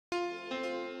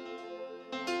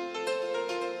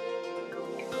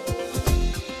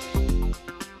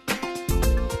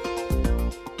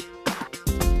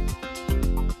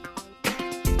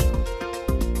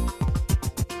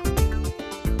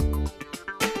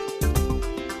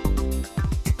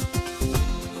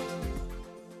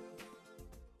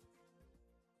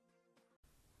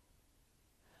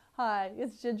Hi,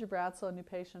 it's Ginger Bratzel, New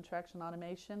Patient Attraction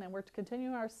Automation, and we're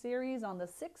continuing our series on the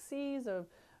 6 C's of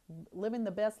living the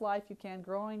best life you can,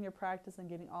 growing your practice, and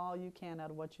getting all you can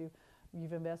out of what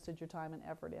you've invested your time and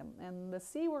effort in. And the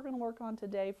C we're going to work on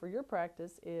today for your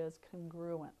practice is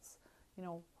congruence. You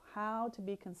know, how to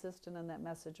be consistent in that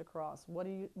message across. What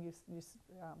are you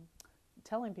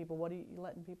telling people? What are you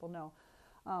letting people know?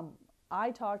 I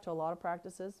talk to a lot of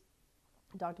practices.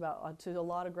 I talked about to a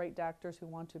lot of great doctors who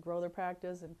want to grow their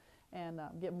practice and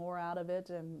get more out of it,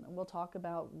 and we'll talk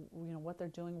about what they're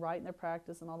doing right in their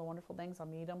practice and all the wonderful things. I'll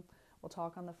meet them, we'll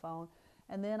talk on the phone,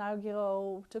 and then I'll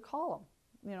go to call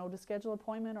them, to schedule an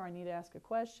appointment, or I need to ask a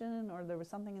question, or there was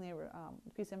something in the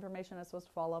piece of information I was supposed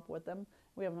to follow up with them.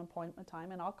 We have an appointment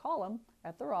time, and I'll call them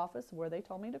at their office where they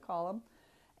told me to call them,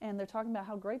 and they're talking about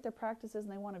how great their practice is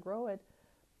and they want to grow it.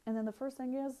 And then the first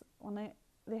thing is, when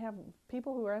they have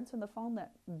people who are answering the phone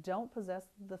that don't possess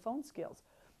the phone skills,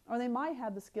 or they might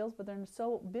have the skills, but they're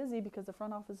so busy because the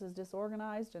front office is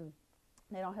disorganized and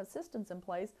they don't have systems in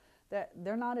place that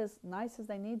they're not as nice as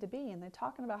they need to be, and they're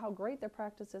talking about how great their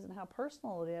practice is and how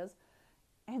personal it is.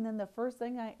 And then the first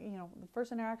thing the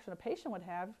first interaction a patient would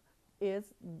have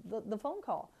is the phone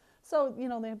call. So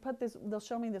they'll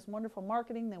show me this wonderful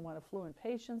marketing. They want affluent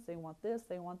patients, they want this,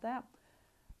 they want that.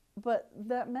 But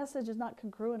that message is not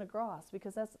congruent across,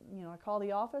 because that's, I call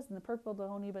the office and the people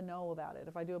don't even know about it.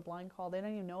 If I do a blind call, they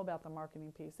don't even know about the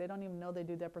marketing piece. They don't even know they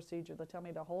do that procedure. They tell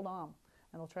me to hold on,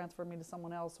 and they'll transfer me to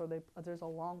someone else, or there's a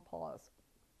long pause.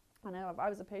 And if I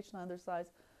was a patient on the other side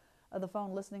of the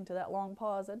phone listening to that long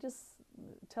pause, that just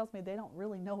tells me they don't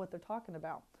really know what they're talking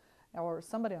about, or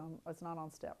somebody is not on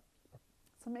step.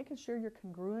 So making sure you're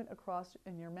congruent across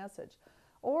in your message.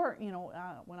 Or,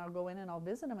 when I'll go in and I'll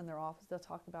visit them in their office, they'll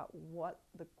talk about what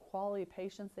the quality of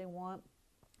patients they want,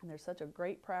 and they're such a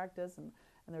great practice, and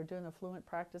they're doing affluent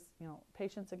practice,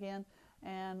 patients again.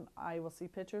 And I will see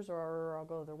pictures, or I'll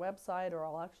go to their website, or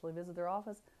I'll actually visit their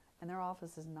office, and their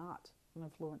office is not an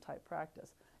affluent type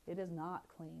practice. It is not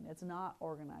clean. It's not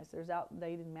organized. There's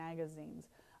outdated magazines.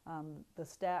 The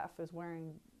staff is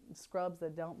wearing scrubs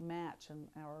that don't match,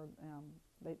 or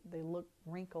they look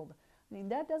wrinkled. I mean,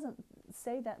 that doesn't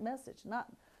say that message.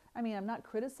 I'm not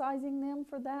criticizing them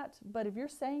for that, but if you're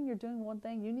saying you're doing one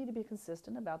thing, you need to be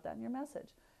consistent about that in your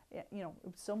message.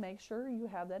 So make sure you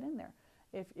have that in there.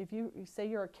 If you say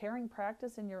you're a caring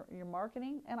practice in your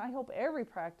marketing, and I hope every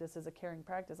practice is a caring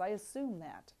practice, I assume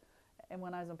that. And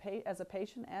when I was as a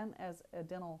patient and as a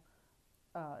dental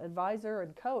advisor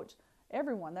and coach,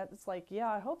 everyone, that's like, yeah,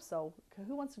 I hope so.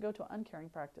 Who wants to go to an uncaring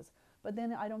practice? But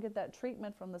then I don't get that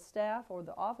treatment from the staff, or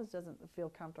the office doesn't feel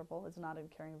comfortable. It's not a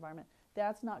caring environment.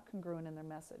 That's not congruent in their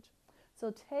message.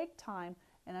 So take time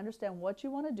and understand what you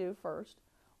want to do first,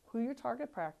 who your target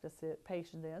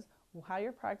patient is, how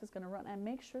your practice is going to run, and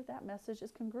make sure that message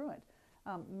is congruent.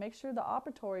 Make sure the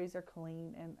operatories are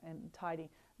clean and tidy.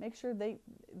 Make sure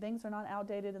things are not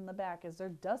outdated in the back. Is there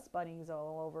dust bunnies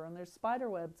all over and there's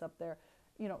spider webs up there?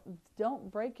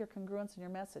 Don't break your congruence in your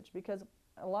message, because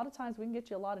a lot of times we can get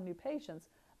you a lot of new patients,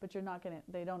 but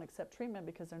they don't accept treatment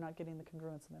because they're not getting the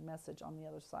congruence in their message on the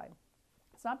other side.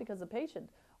 It's not because the patient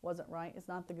wasn't right. It's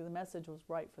not the message was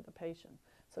right for the patient.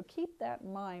 So keep that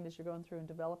in mind as you're going through and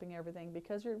developing everything,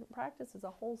 because your practice is a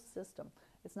whole system.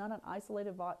 It's not an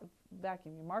isolated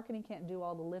vacuum. Your marketing can't do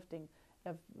all the lifting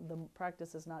if the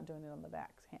practice is not doing it on the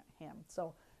back hand.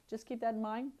 So just keep that in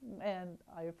mind, and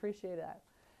I appreciate that.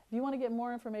 If you want to get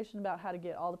more information about how to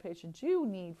get all the patients you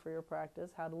need for your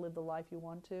practice, how to live the life you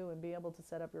want to, and be able to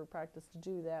set up your practice to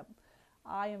do that,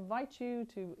 I invite you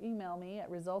to email me at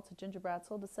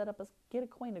results@gingerbratzel to set up a get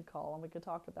acquainted call, and we could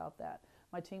talk about that.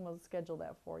 My team will schedule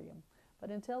that for you.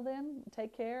 But until then,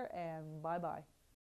 take care, and bye-bye.